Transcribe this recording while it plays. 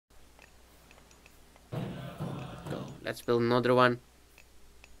let's build another one.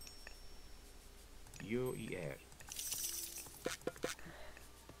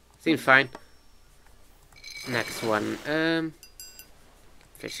 Seems fine. Next one.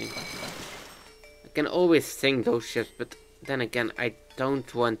 Fishing. I can always sink those ships, but then again, I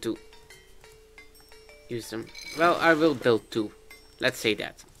don't want to use them. Well, I will build 2. Let's say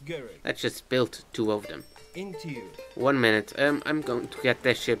that. Let's just build 2 of them. 1 minute. I'm going to get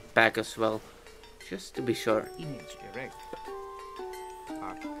this ship back as well, just to be sure.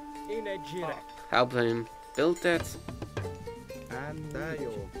 Help him build that. Here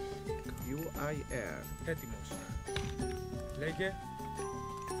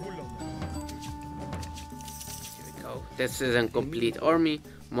we go. This is a complete army.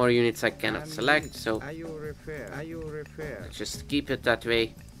 More units I cannot select, so let's just keep it that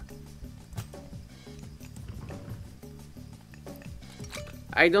way.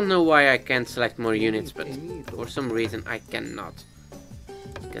 I don't know why I can't select more units, but for some reason I cannot.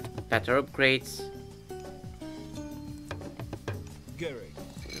 Get better upgrades.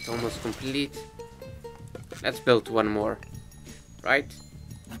 It's almost complete. Let's build 1 more, right?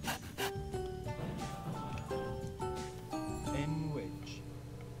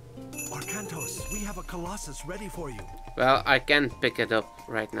 Arcantos, we have a Colossus ready for you. Well, I can't pick it up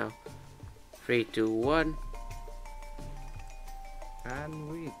right now. 3, 2, 1.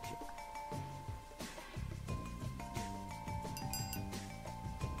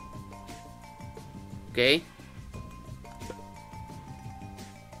 Okay.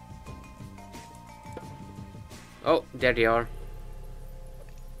 Oh, there they are.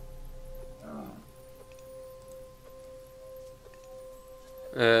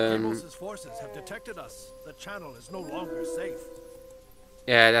 Campbell's forces have detected us. The channel is no longer safe.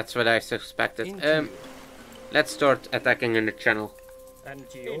 Yeah, that's what I suspected. Let's start attacking in the channel.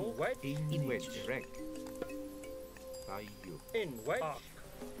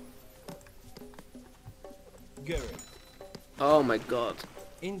 Oh my god.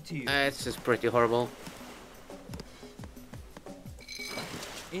 This is pretty horrible.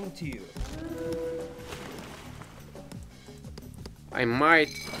 I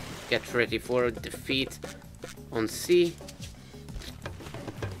might get ready for a defeat on sea,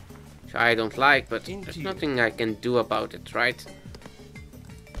 which I don't like, but there's nothing I can do about it, right?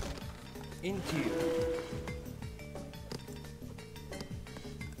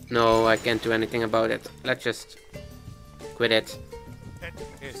 No, I can't do anything about it. Let's just quit it.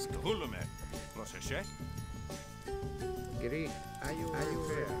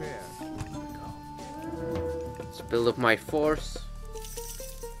 Let's build up my force.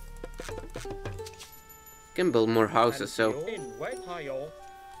 Can build more houses, so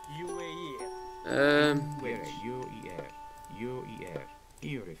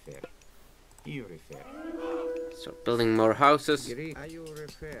start building more houses.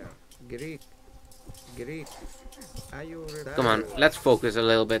 Come on, let's focus a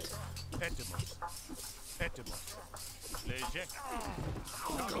little bit.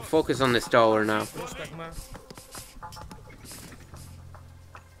 I'll focus on this tower now.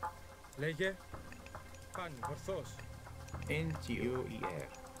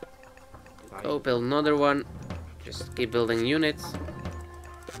 Go build another one. Just keep building units.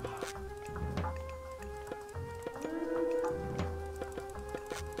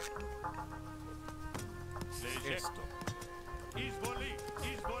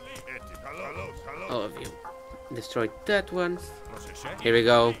 All of you. Destroyed that one. Here we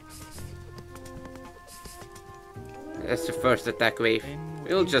go. That's the first attack wave.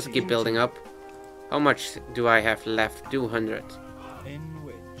 We'll just keep building up. How much do I have left? 200.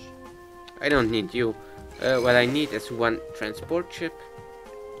 I don't need you. What I need is 1 transport ship.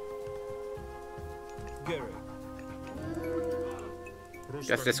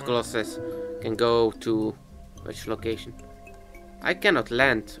 Just this Colossus can go to which location? I cannot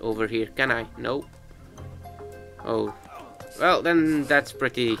land over here, can I? No. Oh. Well, then that's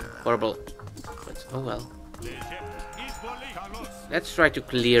pretty horrible. But oh well. Let's try to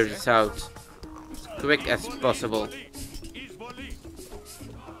clear this out as quick as possible.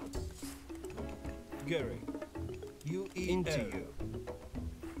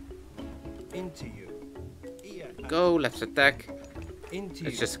 Go, let's attack.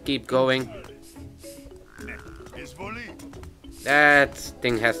 Let's just keep going. That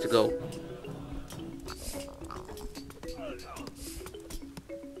thing has to go.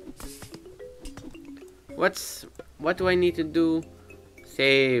 What do I need to do?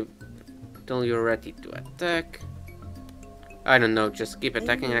 Say till you're ready to attack. I don't know, just keep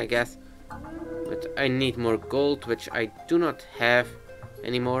attacking, I guess. But I need more gold, which I do not have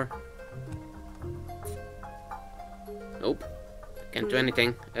anymore. Nope. Can't do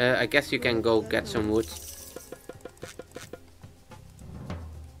anything. I guess you can go get some wood.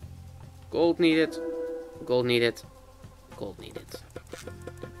 Gold needed. Gold needed. Gold needed.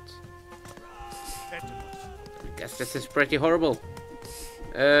 I guess this is pretty horrible.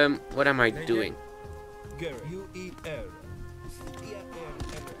 What am I doing?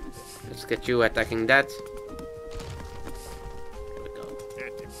 Let's get you attacking that. There we go.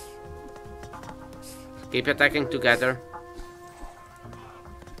 Keep attacking together.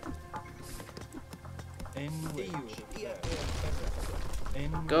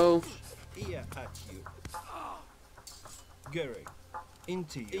 Go.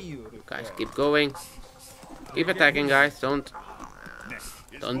 Guys, keep going. Keep attacking, guys. Don't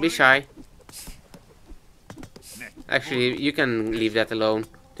be shy. Actually, you can leave that alone,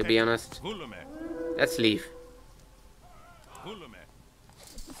 to be honest. Let's leave.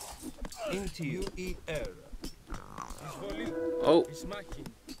 Oh.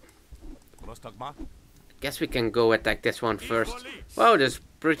 Guess we can go attack this one first. Wow, that's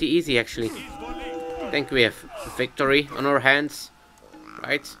pretty easy actually. I think we have victory on our hands.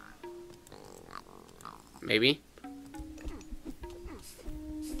 Right? Maybe.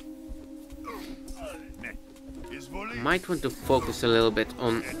 Might want to focus a little bit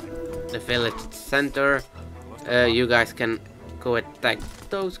on the village center. You guys can go attack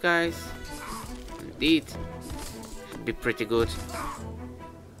those guys. Indeed. Should be pretty good.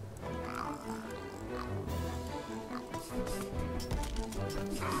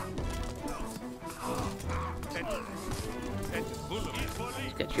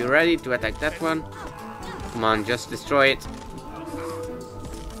 Let's get you ready to attack that one. Come on, just destroy it.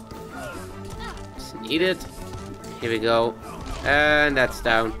 It's needed. Here we go. And that's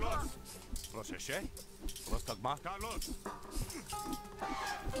down.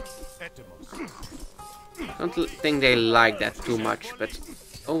 Don't think they like that too much, but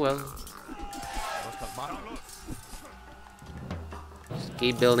oh well. Just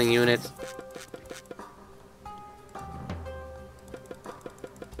keep building units.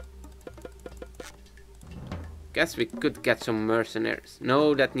 Guess we could get some mercenaries.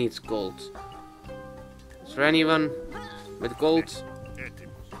 No, that needs gold. Is there anyone with gold?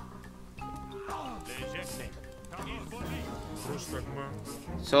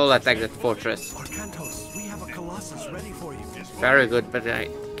 So I'll attack that fortress. We have a colossus ready for you. Very good, but I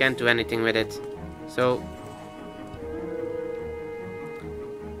can't do anything with it. So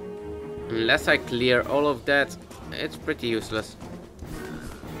unless I clear all of that, it's pretty useless.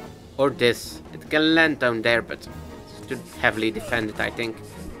 Or this. It can land down there, but it's too heavily defended, I think.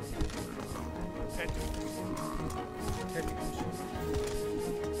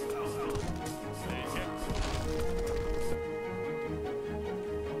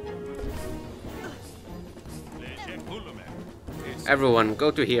 Everyone,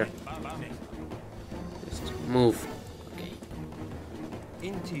 go to here. Just move. Okay.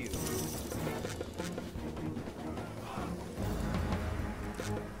 Into you.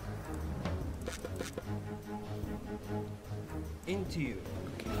 Into you.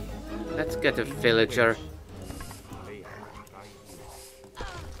 Okay. Let's get a villager.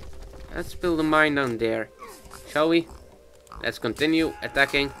 Let's build a mine down there. Shall we? Let's continue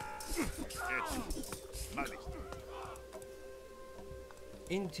attacking.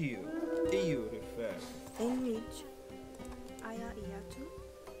 Into you. EU refer. Enrich. Aya Iatu.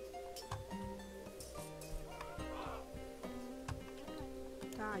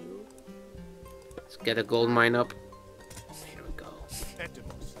 Tayu. Let's get a gold mine up. Here we go.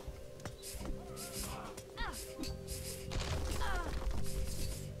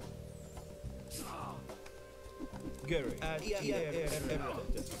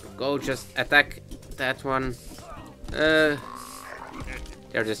 Go just attack that one.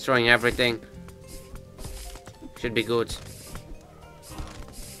 They're destroying everything. Should be good.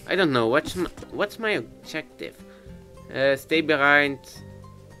 I don't know what's my objective. Stay behind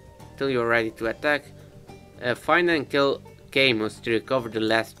till you're ready to attack. Find and kill Camus to recover the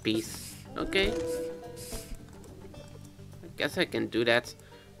last piece. Okay. I guess I can do that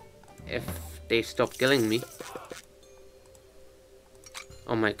if they stop killing me.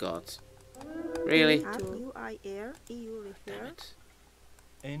 Oh my god. Really? UIR, EU refer. Damn it.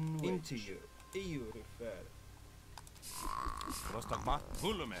 Into you. EU refer.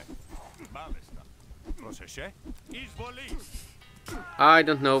 I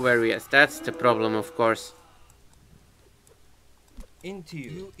don't know where he is. That's the problem, of course. Into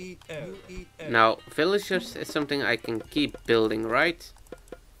you. Now, villagers is something I can keep building, right?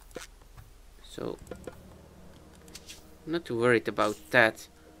 So, I'm not too worried about that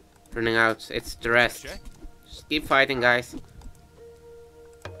running out. It's the rest. Just keep fighting, guys.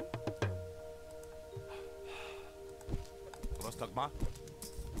 Rostagma.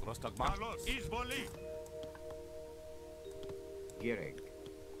 Rostagma. Izvoli.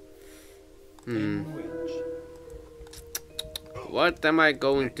 What am I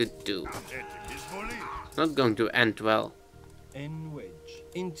going to do? It's not going to end well.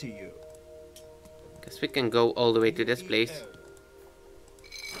 Into you. Guess we can go all the way to this place.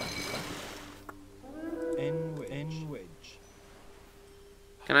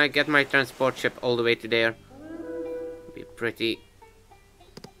 Can I get my transport ship all the way to there? Be pretty...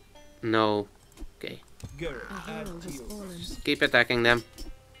 No. Okay. Just keep attacking them.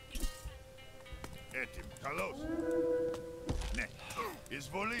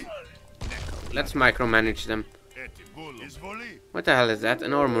 Let's micromanage them. What the hell is that?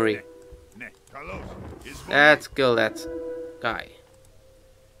 An armory. Let's kill that guy.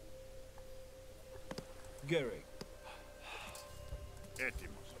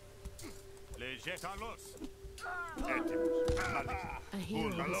 A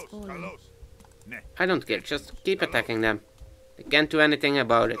hero has fallen. I don't care, just keep attacking them. They can't do anything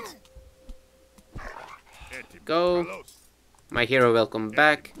about it. Go. My hero will come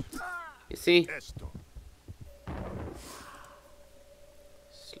back. You see? As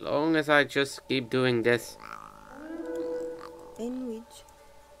long as I just keep doing this. In which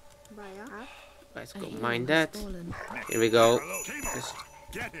Baya up. Let's go mine that. Here we go. Just...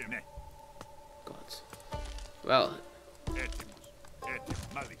 God. Well.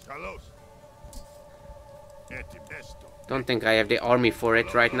 Don't think I have the army for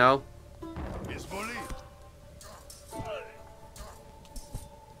it right now. Here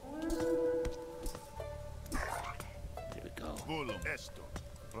we go.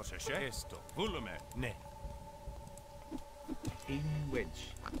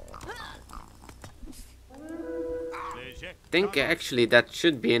 Think actually that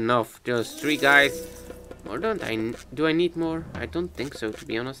should be enough. Those 3 guys. Or don't I? Do I need more? I don't think so, to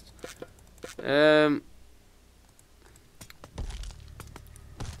be honest.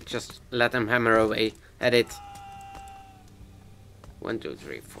 Just let them hammer away at it. 1, 2,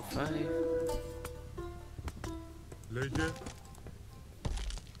 3, 4, 5.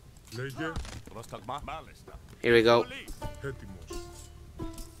 Here we go.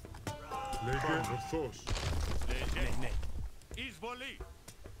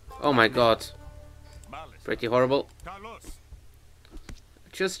 Oh my god. Pretty horrible.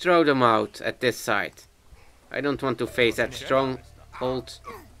 Just throw them out at this side. I don't want to face that stronghold,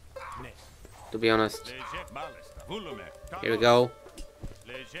 to be honest. Here we go.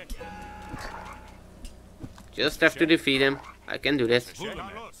 Just have to defeat him. I can do this.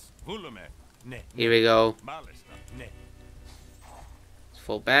 Here we go. Let's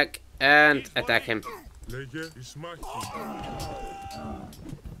fall back and attack him.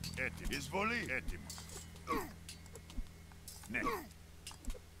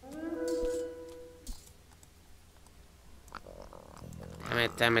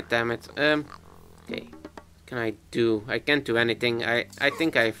 Damn it. Okay. Can I do? I can't do anything. I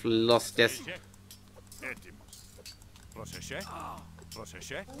think I've lost this.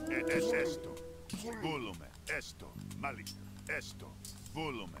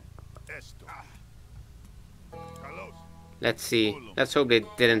 Let's see. Let's hope they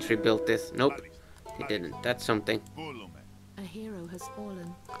didn't rebuild this. Nope. They didn't. That's something. A hero has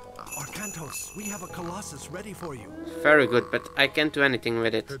fallen. Arcantos, we have a Colossus ready for you. Very good, but I can't do anything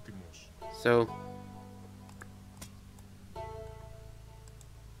with it. So...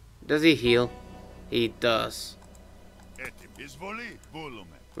 Does he heal? He does.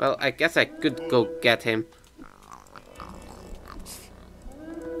 Well, I guess I could go get him.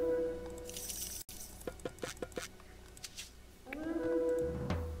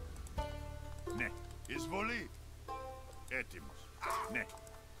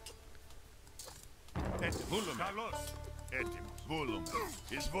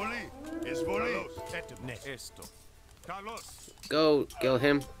 Go kill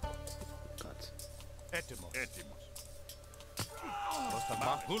him. God.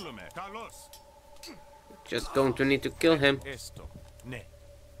 Just going to need to kill him.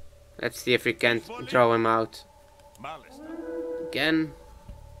 Let's see if we can draw him out. Again.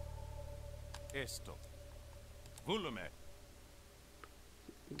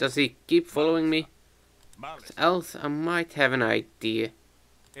 Does he keep following me? Else I might have an idea.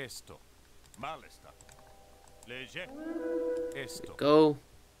 Go.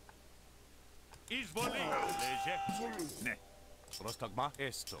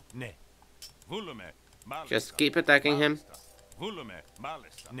 Just keep attacking him.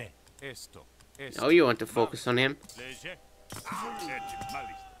 Oh, you want to focus on him?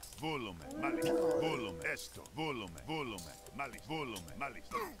 Volume, malis, volume, esto, volume, volume, malis, volume, malis.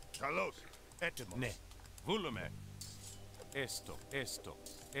 Kalos, etimo. Ne. Volume. Esto, esto,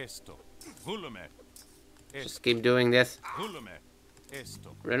 esto. Volume. Just keep doing this. Volume.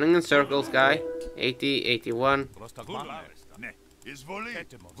 Esto. Running in circles, guy. 80, 81. Volume. Ne. Izvoli.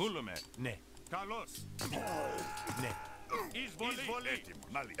 Etimo. Volume. Ne. Kalos. Ne. Izvoli. Etimo.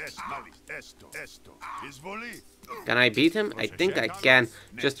 Malis, es, malis, esto, esto. Izvoli. Can I beat him? I think I can.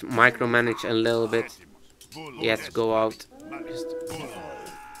 Just micromanage a little bit. He has to go out. Just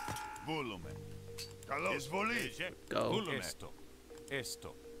Volume. Kalos. Izvoli. go. Esto.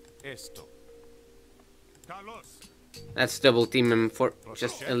 Esto. Esto. Kalos. Let's double team him for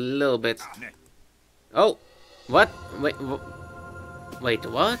just a little bit. Oh! What? Wait, wait,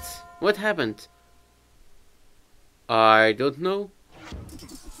 what? What happened? I don't know.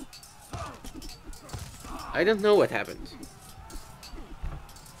 I don't know what happened.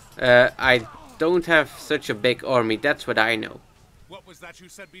 I don't have such a big army, that's what I know. What was that you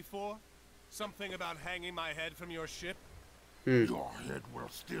said before? Something about hanging my head from your ship? Your head will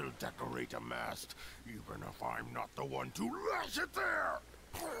still decorate a mast, even if I'm not the one to lash it there.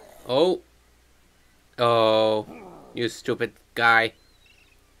 Oh. Oh, you stupid guy.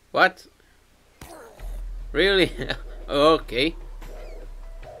 What? Really? Okay.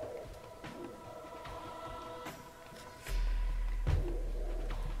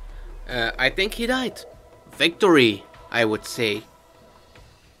 I think he died. Victory, I would say.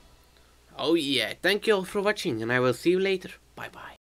 Oh yeah, thank you all for watching and I will see you later.